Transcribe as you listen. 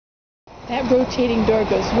That rotating door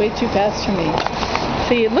goes way too fast for me.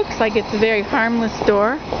 See, it looks like it's a very harmless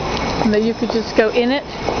door, and that you could just go in it.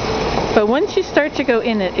 But once you start to go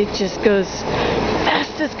in it, it just goes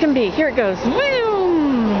fast as can be. Here it goes.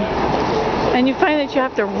 Boom! And you find that you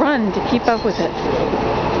have to run to keep up with it.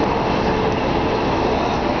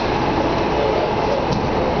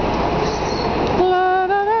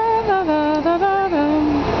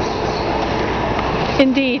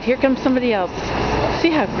 Indeed, here comes somebody else. See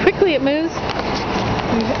how quickly it moves?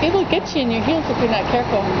 It'll get you in your heels if you're not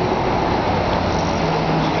careful.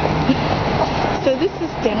 So this is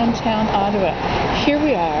downtown Ottawa. Here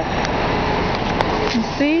we are. You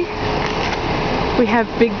see? We have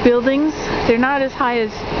big buildings. They're not as high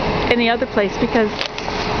as any other place because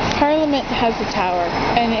Parliament has a tower,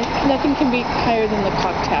 and nothing can be higher than the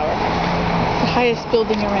Clock Tower. It's the highest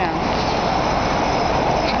building around.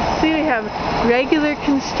 See, we have regular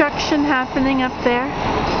construction happening up there.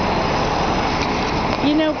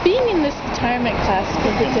 You know, being in this retirement class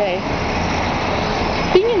for the day,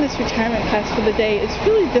 it's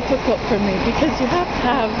really difficult for me because you have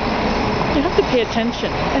to pay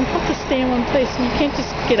attention and you have to stay in one place, and you can't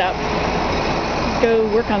just get up, go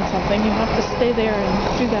work on something. You have to stay there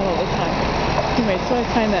and do that all the time. Anyway, so I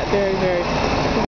find that very, very